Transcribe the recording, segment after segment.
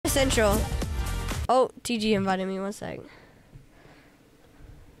Central. Oh, TG invited me. 1 sec.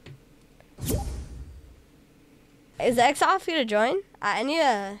 Is X off here to join? I need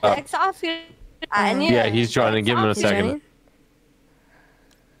a X off here. Yeah, he's joining. Give him a second.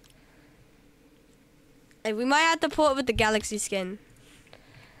 Hey, we might have to pull it with the Galaxy skin.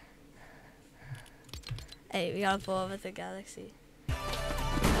 Hey, we gotta pull it with the Galaxy.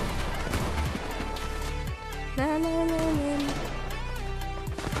 Na, na, na, na.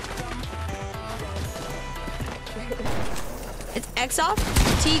 It's X off,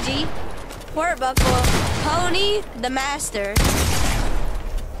 TG, Port Buffalo, Pony, the Master.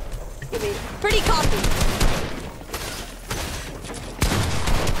 Pretty coffee.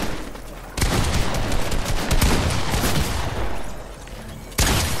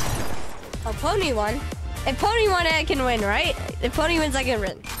 Oh, Pony won. If Pony won, I can win, right? If Pony wins, I can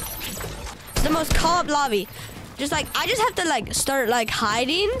win. It's the most co-op lobby. Just like, I just have to like start like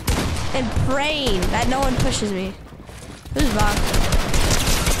hiding and praying that no one pushes me. Who's Bob?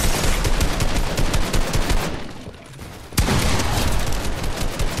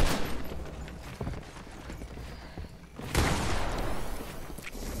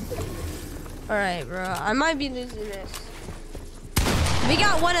 Alright, bro. I might be losing this. We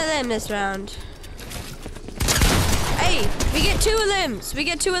got one of them this round. Hey, we get 2 limbs. We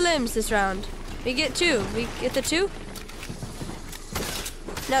get 2 limbs this round. We get 2. We get the 2.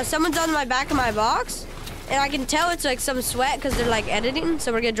 Now, someone's on my back of my box. And I can tell it's like some sweat because they're like editing.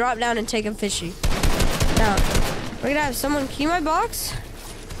 So we're gonna drop down and take a fishy. Now, we're gonna have someone key my box.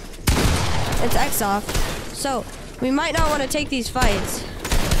 It's X off. So we might not want to take these fights.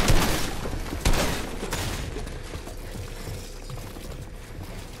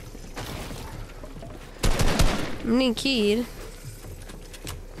 I'm getting keyed.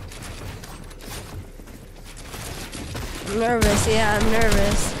 I'm nervous, yeah, I'm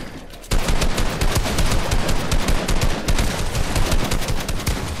nervous.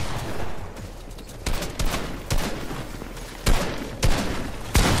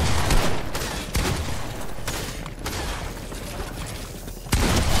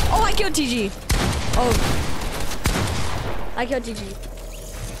 Oh, I killed TG. Oh. I killed TG.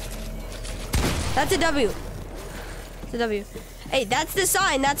 That's a W. It's a W. Hey, that's the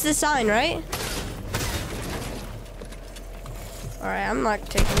sign. That's the sign, right? Alright, I'm not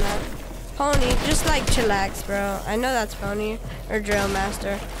taking that. Pony, just like chillax, bro. I know that's Pony or Drill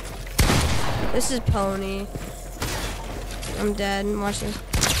Master. This is Pony. I'm dead. Watch this.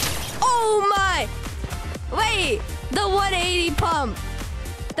 Oh my! Wait! The 180 pump!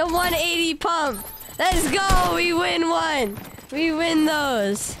 The 180 pump! Let's go! We win one! We win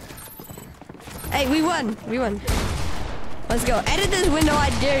those! Hey, we won! We won. Let's go. Edit this window, I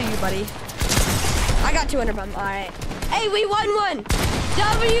dare you, buddy. I got 200 pump. Alright. Hey, we won one!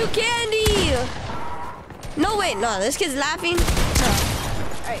 W Candy! No, wait, no, this kid's laughing. No.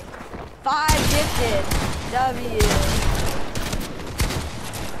 Alright. 5 gifted.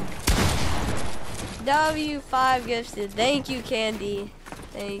 W5 gifted. Thank you, Candy.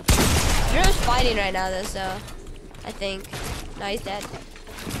 Thank you. You're just fighting right now, though, so I think. No, he's dead.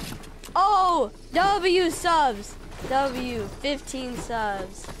 Oh! W subs! W 15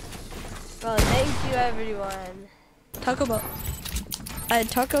 subs. Bro, thank you, everyone. Taco Bell. I had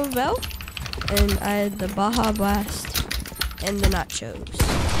Taco Bell, and I had the Baja Blast, and the nachos.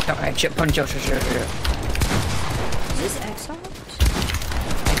 Alright, chip poncho, sure. Is this X-Opt?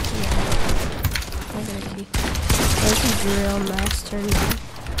 I'm gonna keep. There's a Drill Master now.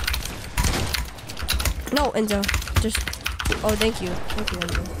 No, Enzo. Just. Oh, thank you. Thank you,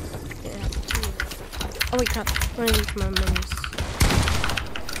 Enzo. Yeah. Oh, wait, crap. I'm gonna eat my minis.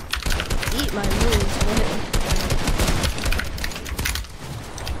 Eat my minis.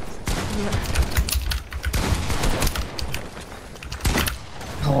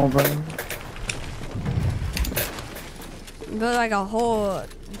 Oh, bro. But like a whole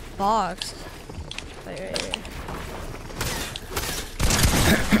box. Right here.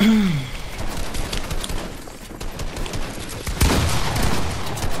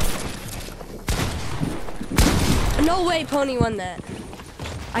 No way Pony won that.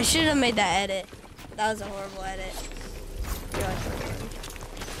 I should have made that edit. That was a horrible edit.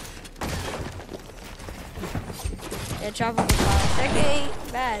 Yeah, tropical flower. That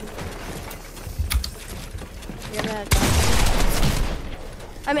ain't bad. You ever had tropical?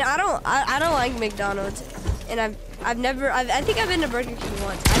 I mean, I don't like McDonald's, and I think I've been to Burger King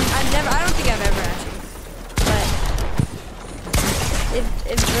once. I don't think I've ever actually. But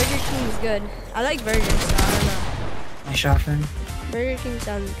if Burger King's good, I like burgers, so I don't know. Nice shot, friend. Burger King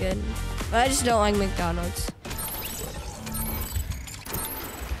sounds good, but I just don't like McDonald's.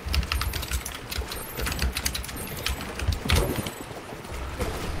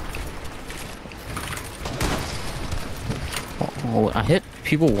 Oh, I hit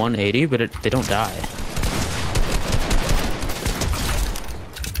people 180, but they don't die.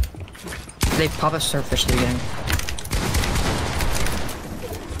 They pop a surface again.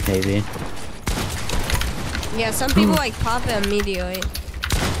 Maybe. Yeah, some people like pop it immediately.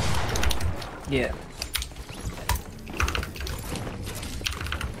 Yeah.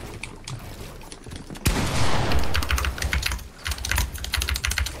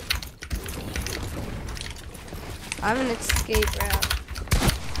 I have an escape route.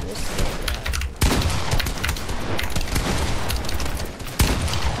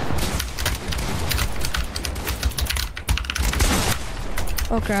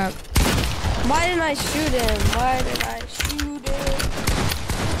 Oh crap. Why didn't I shoot him? Why did I shoot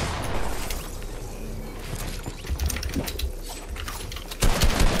him?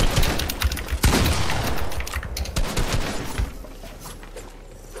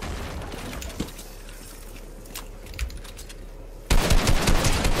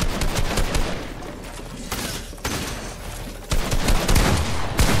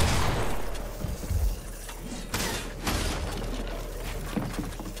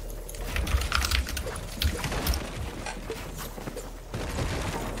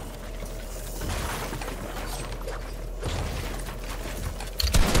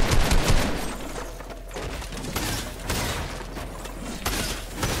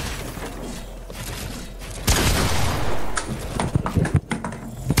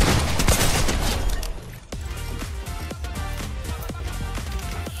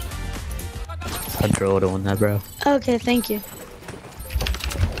 I drilled on that, bro. Okay, thank you.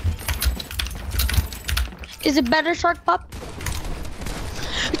 Is it better, Shark Pup?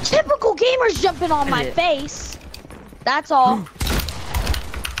 Typical gamers jumping on my face. That's all.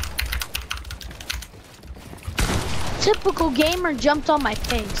 Typical gamer jumped on my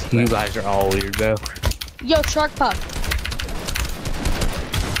face. You guys are all weird, bro. Yo, Shark Pup.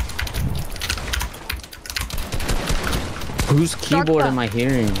 Whose keyboard am I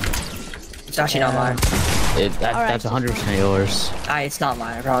hearing? It's actually not mine. That's 100% yours. It's not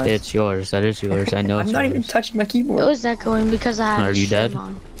mine, I promise. It's yours. That is yours. I know I'm it's not yours. even touching my keyboard. It was echoing because I had Are a you stream dead?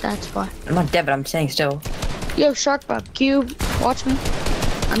 on. That's why. I'm not dead, but I'm saying still. Yo, Shark Pup, Cube, watch me.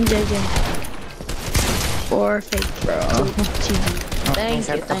 I'm JJ. Or fake, bro. Thank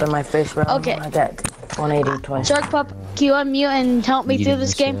you. Up in my face, bro. Okay. I got 180 twice. Shark Pup, can you unmute and help me You through didn't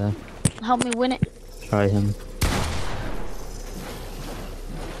this see game? that. Help me win it. Try him.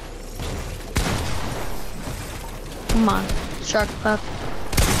 Come on, Shark Pup.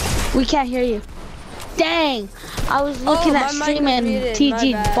 We can't hear you. Dang! I was looking my at mic stream was and muted, my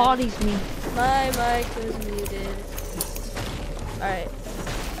TG bad. bodies me. My mic was muted. Alright.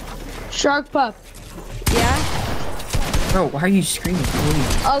 Shark Pup. Yeah? Bro, why are you screaming?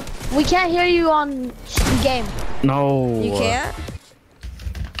 Holy. We can't hear you on game. No. You can't?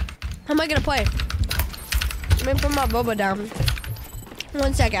 How am I gonna play? Let me put my boba down.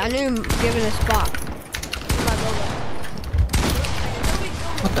 1 second, I need to give it a spot. My boba.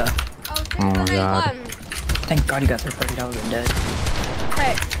 What the? Oh my god. Thank God you got there $30 and dead.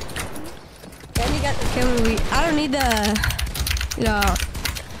 Hey. And you got the kill. I don't need the,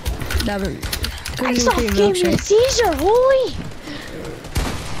 I saw game the seizure, holy!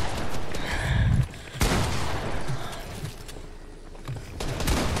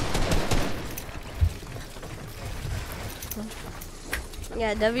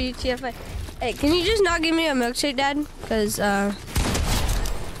 Yeah, WTFI. Hey, can you just not give me a milkshake, Dad? Cause oh,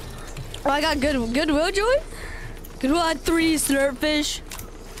 I got Goodwill Joy. Goodwill had 3 slurp fish.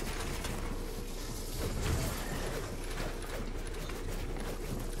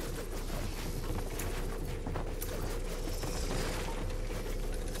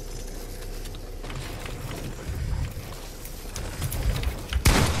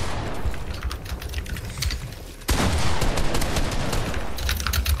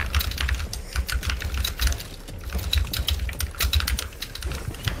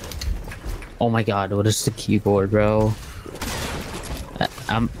 Oh my god, what is the keyboard, bro?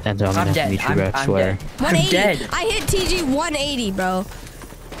 I'm gonna dead. meet you, bro, I swear. Dead. 180. I'm dead. I hit TG 180, bro.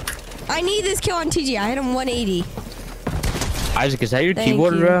 I need this kill on TG. I hit him 180. Isaac, is that your Thank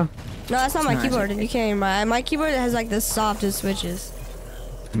keyboard, you. bro? No, that's not my Nice. keyboard. You can't hear my keyboard has like the softest switches.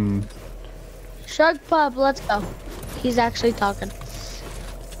 Hmm. Shark Pup, let's go. He's actually talking.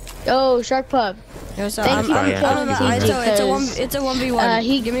 Yo, Shark Pup. Yo, so Thank you for it's a 1v1.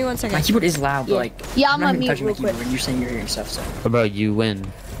 he- Give me 1 second. My keyboard is loud, but Yeah. like, Yeah, I'm not on even mute touching my real quick. keyboard. You're saying you're hearing stuff, so. Bro, you win.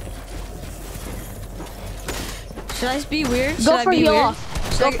 Should I be weird? Go for heal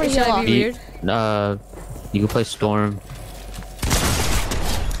off. Go for Should heal I off. be weird? You can play Storm.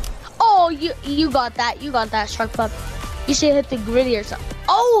 Oh, you got that. You got that, Shark Pup. You should hit the gritty or something.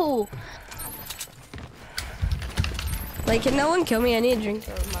 Oh! Like, can no one kill me? I need a drink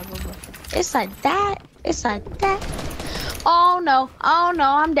from my boba. It's like that. It's like that. Oh no. Oh no,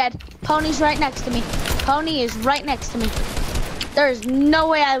 I'm dead. Pony's right next to me. Pony is right next to me. There's no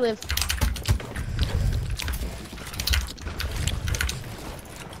way I live.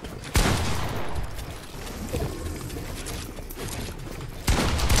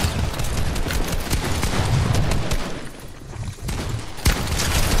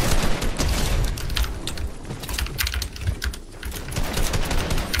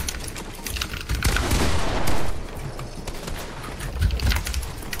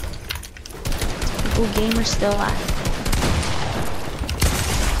 Gamer still alive.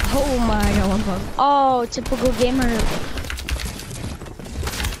 Oh my god, one bug. Oh, typical gamer.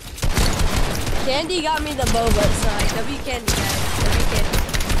 Candy got me the boba, so like W Candy, guys. W Candy.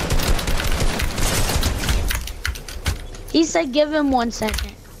 He said give him 1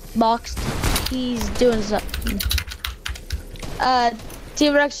 second. Boxed. He's doing something.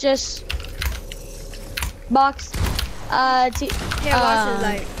 T-Rex just boxed.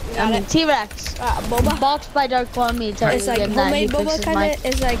 T-Rex. Boba. Boxed by Dark Claw me. It's like homemade boba kinda.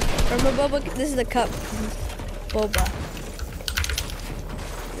 It's like from a boba. This is the cup boba.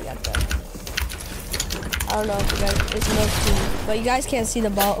 You got that. I don't know if you guys. It's milk tea, but you guys can't see the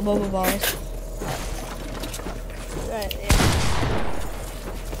boba balls. Right.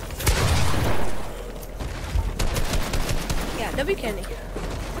 Yeah. W Candy.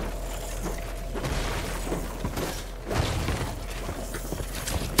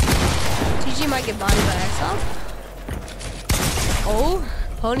 TG might get bodied by Exxon. Oh,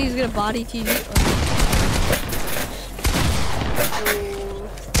 Pony's gonna body TG. Oh.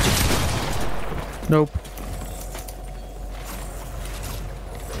 Nope.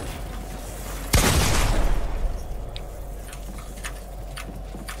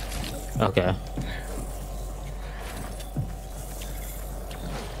 Okay.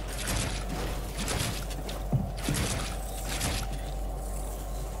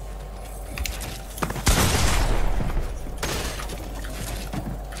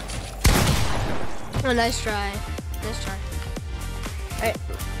 Oh, nice try. Nice try. Alright.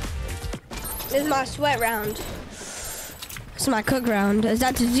 This is my sweat round. This is my cook round. Is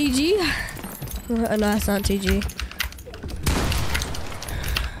that to GG? Oh, no, that's not TG.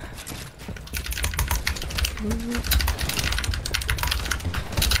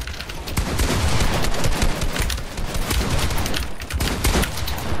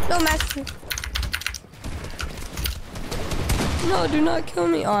 No, Master. No, do not kill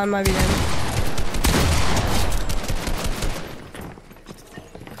me. Oh, I might be dead.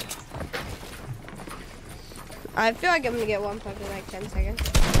 I feel like I'm gonna get one puck in like 10 seconds.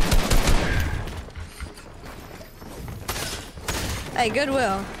 Hey,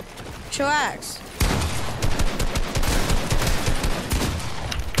 Goodwill. Chillax.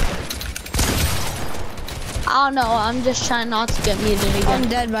 I don't know. I'm just trying not to get muted again. I'm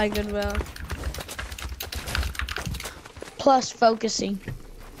dead by Goodwill. Plus focusing.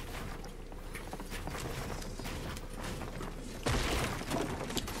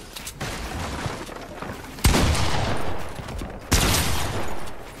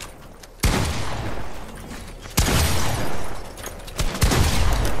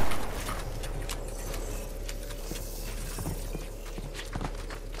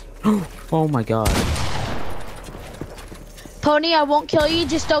 Oh my god. Pony, I won't kill you.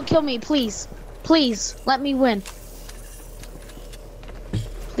 Just don't kill me, please. Please, let me win.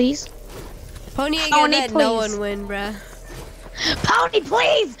 Please. Pony ain't gonna let no one win, bruh. Pony,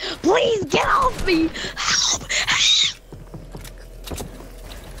 please! Please, get off me! Help!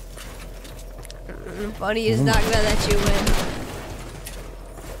 Pony is not gonna let you win.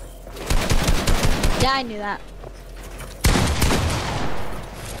 Yeah, I knew that.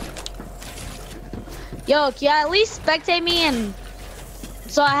 Yo, can you at least spectate me and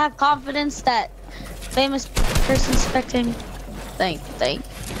so I have confidence that famous person spectating me? Thank.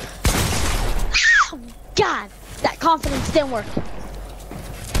 Oh, God, that confidence didn't work.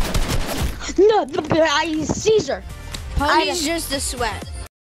 No, Caesar. Pony's just a sweat.